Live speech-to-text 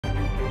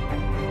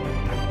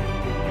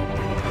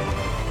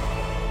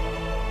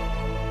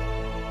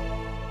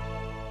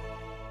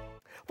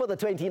For the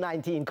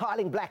 2019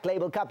 Caling BlCK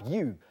Label Cup,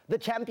 you, the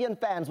champion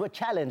fans, were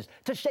challenged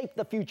to shape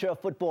the future of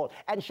football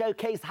and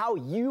showcase how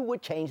you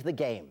would change the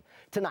game.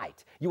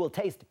 Tonight, you will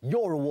taste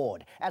your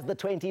reward as the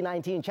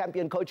 2019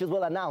 champion coaches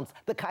will announce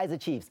the Kaizer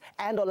Chiefs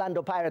and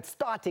Orlando Pirates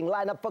starting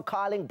lineup for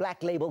Caling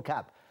BlCK Label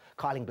Cup.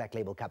 Caling BlCK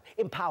Label Cup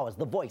empowers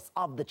the voice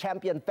of the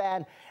champion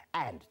fan.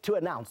 And to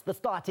announce the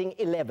starting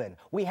 11,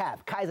 we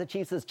have Kaizer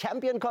Chiefs'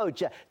 champion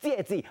coach,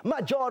 Tsietsi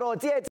Majoro.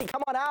 Tsietsi,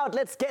 come on out,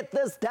 let's get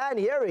this done.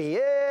 Here he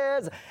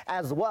is.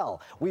 As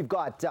well, we've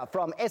got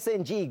from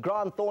SNG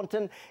Grant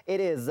Thornton, it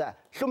is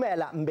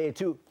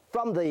Mlambo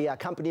from the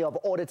company of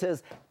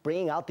auditors,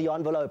 bringing out the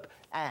envelope.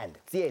 And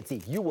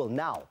Tsietsi, you will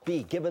now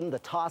be given the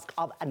task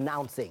of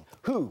announcing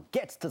who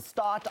gets to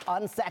start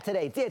on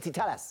Saturday. Tsietsi,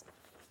 tell us.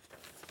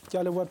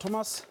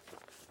 Thomas.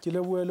 Ke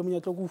leboela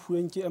monyetla go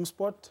fueng ke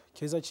M-Sport,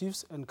 Kaizer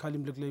Chiefs and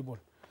Caling BlCK Label.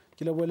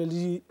 Ke leboela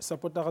le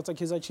supportera tsa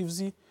Kaizer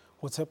Chiefs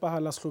go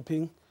tshepahala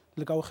sehlopheng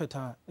le ka go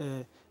kgetha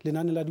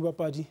lenane la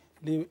dibapadi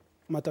le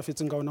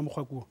matafetseng ka ona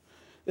mogwakuo.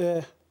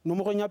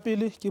 Nomorong ya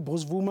pele ke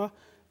Bruce Vuma,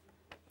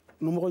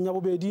 nomorong ya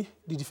bobedi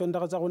di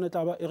defendera tsa rona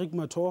tla ba Eric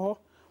Mathoho,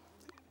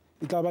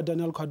 e tla ba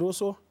Daniel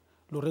Cardoso,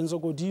 Lorenzo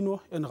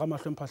Godino and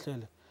Ramahlwe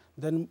Mphahlele.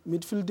 Then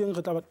midfielding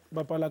re tla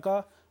bapala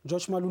ka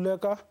Josh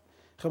Maluleka,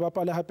 re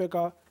bapale hape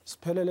ka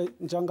Siphelele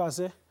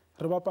Njangase,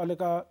 re bapale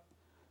ka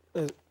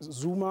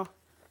Zuma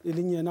e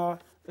leng yena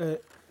re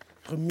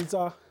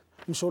mmitsa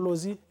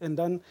Msholozi, and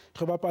then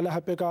re bapale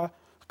hape ka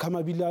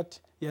Kamabilat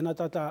yena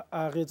tata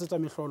a re etsetsa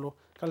mehlolo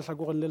ka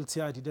lehlakoreng le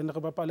letshehadi. Then re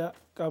bapale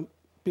ka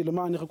pele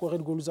mane re kore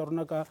digolo tsa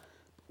rona ka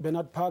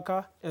Bernard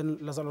Parker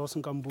and Lazarus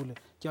Nkambule.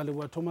 Ke a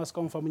leboha Thomas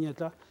ka mfa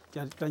monyetla, ke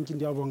a thank you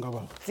bonga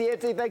ba.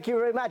 Tsietsi, thank you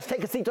very much.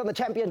 Take a seat on the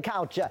champion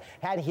couch.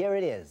 And here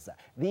it is,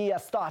 the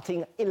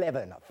starting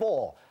 11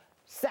 for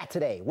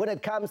Saturday. When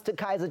it comes to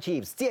Kaizer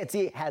Chiefs,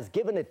 Tsietsi has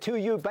given it to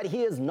you, but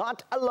he is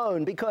not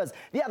alone because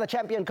the other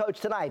champion coach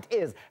tonight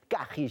is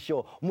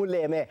Kagisho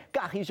Moleme.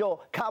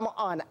 Kagisho, come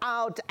on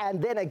out.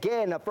 And then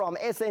again from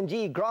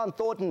SNG, Grant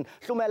Thornton,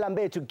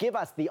 Mlambo to give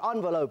us the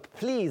envelope,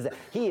 please.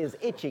 He is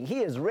itching. He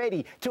is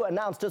ready to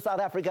announce to South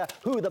Africa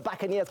who the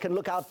Buccaneers can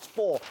look out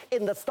for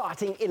in the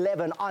starting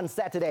 11 on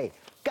Saturday.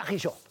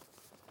 Kagisho.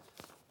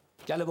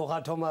 Ke a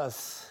leboga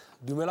Thomas.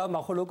 Dumela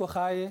magolo go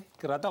gae,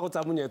 ke rata go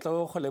tsa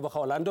monyetlo go leboga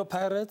Orlando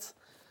Pirates,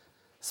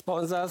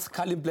 sponsors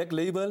Caling BlCK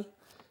Label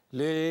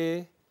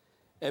le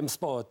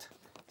M-Sport.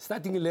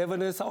 Starting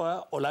 11 is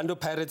our Orlando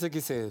Pirates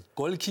ke se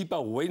goalkeeper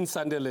Wayne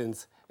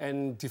Sunderland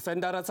and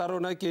defender tsa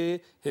rona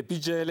ke Happy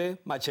Jele,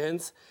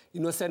 Machens,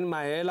 Innocent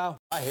Maela,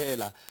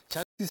 Wahela,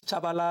 Chantis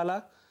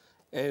Chabalala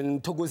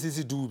and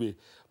Togosisi Dube.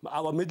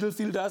 Our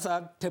midfielders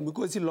are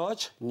Thembikosi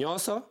Lodge,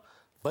 Nyoso,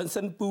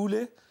 Vincent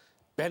Pule,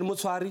 Ben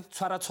Motswari,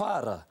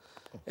 Tswara,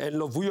 and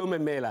Lovuyo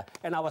Memela.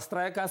 And our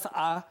strikers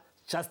are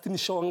Justin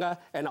Shonga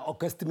and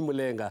Augustine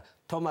Mulenga.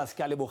 Thomas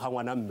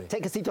Kalebo.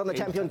 Take a seat on the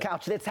champion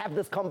couch. Let's have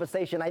this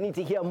conversation. I need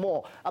to hear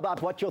more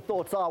about what your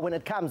thoughts are when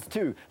it comes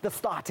to the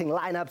starting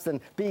lineups and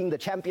being the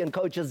champion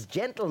coaches.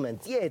 Gentlemen,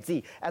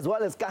 Tsietsi, as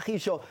well as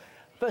Kagisho.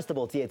 First of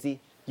all, Tsietsi,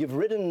 you've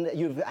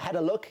had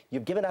a look,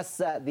 you've given us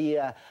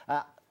the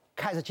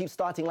Kaizer Chiefs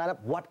starting lineup.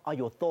 What are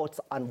your thoughts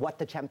on what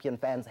the champion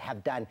fans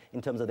have done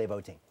in terms of their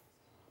voting?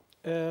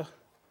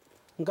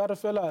 Nkare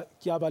fela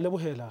ke a ba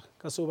lebohela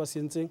ka seo ba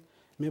sentseng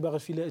me ba re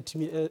file a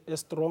team e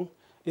strong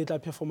e tla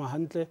performa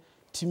hantle,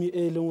 team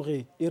e leng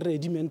re e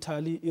ready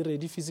mentally, e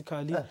ready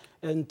physically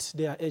and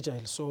they are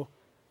agile, so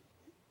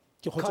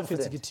ke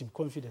kgotsofetse ke team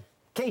confident.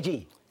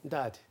 KG,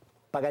 Dad,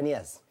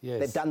 Buccaneers, yes.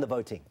 They've done the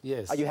voting.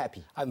 Yes. Are you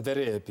happy? I'm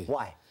very happy.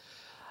 Why?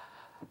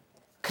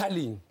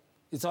 Caling,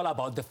 it's all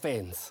about the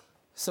fans.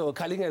 So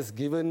Caling has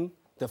given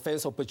the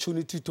fans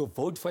opportunity to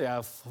vote for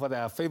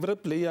their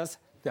favorite players,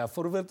 their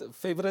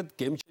favorite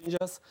game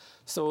changers.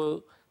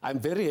 So I'm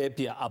very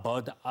happy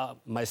about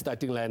my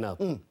starting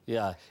lineup.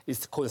 Yeah,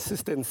 it's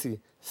consistency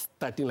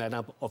starting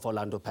lineup of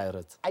Orlando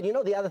Pirates. And you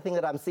know the other thing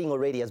that I'm seeing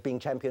already as being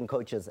champion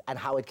coaches and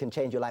how it can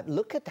change your life.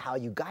 Look at how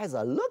you guys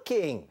are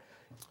looking.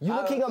 You're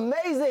looking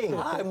amazing.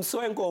 I'm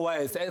Swenko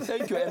wise.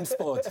 Thank you,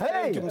 M-Sport. Hey,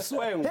 thank you,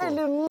 Swenko. Hey,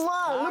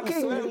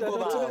 looking.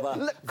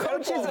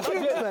 Coach's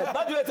kids.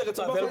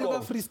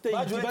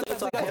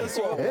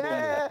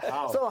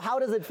 Yeah. So how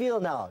does it feel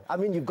now? I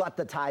mean, you've got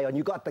the tie on,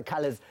 you got the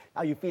colors.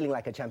 Are you feeling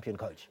like a champion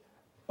coach?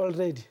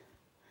 Already.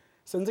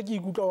 Since I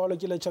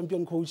ikutlwa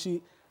champion coach,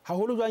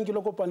 haholo jwang ke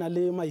lo kopana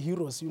le my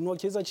heroes. You know,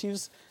 Kaizer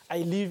Chiefs, I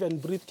live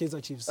and breathe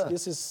Kaizer Chiefs.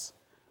 This is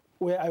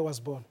where I was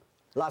born.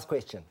 Last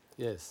question.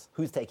 Yes.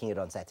 Who's taking it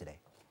on Saturday?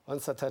 On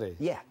Saturday?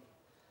 Yeah.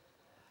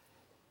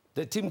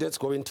 The team that's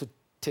going to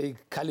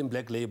take Caling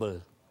BlCK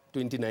Label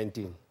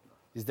 2019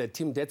 is the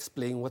team that's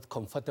playing with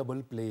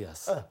comfortable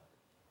players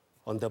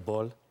on the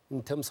ball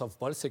in terms of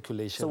ball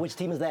circulation. So which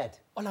team is that?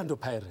 Orlando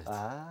Pirates.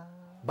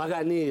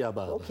 Bagania,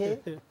 Baba. Okay.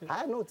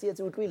 I know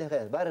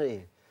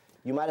Tsietsi,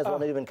 you might as well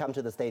not even come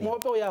to the stadium.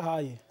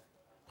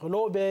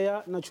 Hello,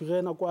 Beya,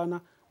 Naturena,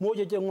 Kwana,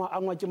 Moja,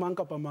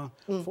 Angwachimanka Pama,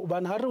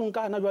 Ban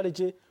Harunka,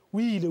 Navalje,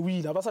 Wheel,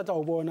 Abasata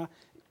Obona,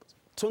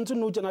 Tonto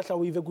Nujanata,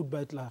 we've a good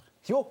bite.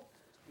 Yo,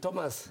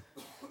 Thomas,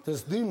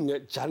 There's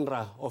the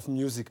genre of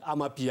music,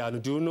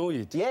 amapiano. Do you know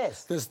it?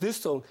 Yes. There's this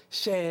song,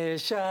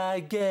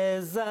 Shesha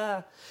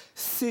Geza,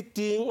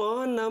 sitting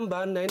on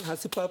number 9,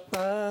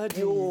 Hasipapadi.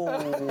 Yo,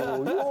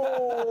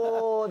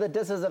 the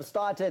disses have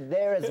started.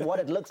 There is what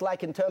it looks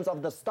like in terms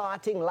of the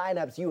starting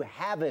lineups. You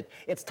have it.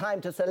 It's time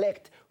to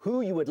select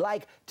who you would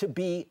like to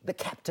be the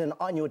captain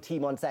on your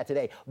team on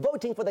Saturday.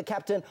 Voting for the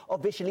captain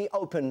officially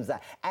opens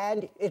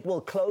and it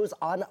will close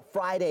on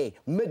Friday,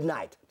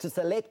 midnight, to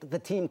select the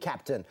team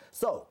captain.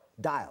 So,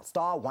 dial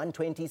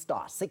 *120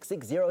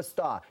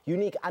 *660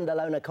 unique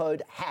underliner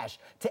code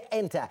 # to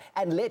enter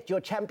and let your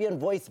champion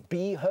voice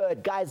be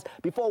heard. Guys,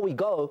 before we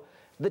go,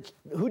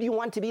 who do you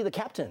want to be the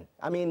captain?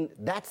 I mean,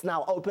 that's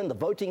now open. The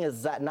voting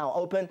is now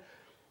open.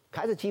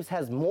 Kaizer Chiefs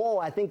has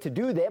more, I think, to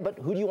do there, but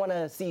who do you want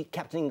to see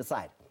captaining the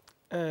side?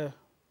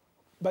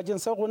 What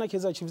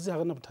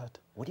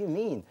do you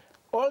mean?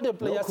 All the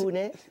players.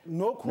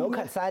 No Kune, no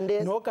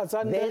Katsandes. No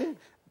Katsandes. Then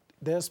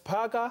there's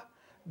Parker,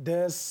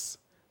 there's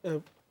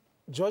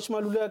George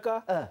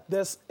Maluleka,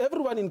 there's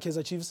everyone in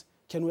Kaizer Chiefs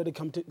can wear the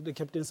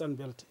captain's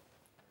belt.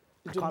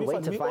 It will be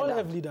fun. We all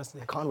have leaders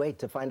there. I can't wait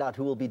to find out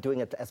who will be doing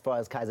it as far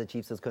as Kaizer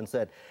Chiefs is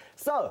concerned.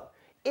 So,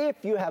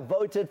 if you have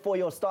voted for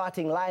your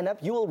starting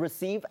lineup, you will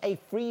receive a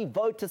free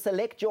vote to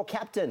select your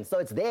captain. So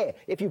it's there.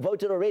 If you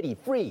voted already,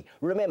 free.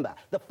 Remember,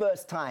 the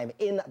first time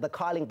in the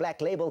Caling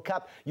BlCK Label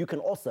Cup, you can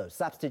also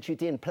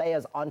substitute in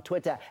players on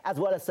Twitter, as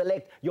well as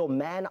select your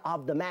man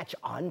of the match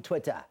on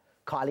Twitter.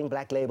 Caling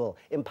BlCK Label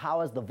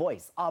empowers the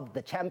voice of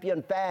the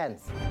champion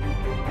fans.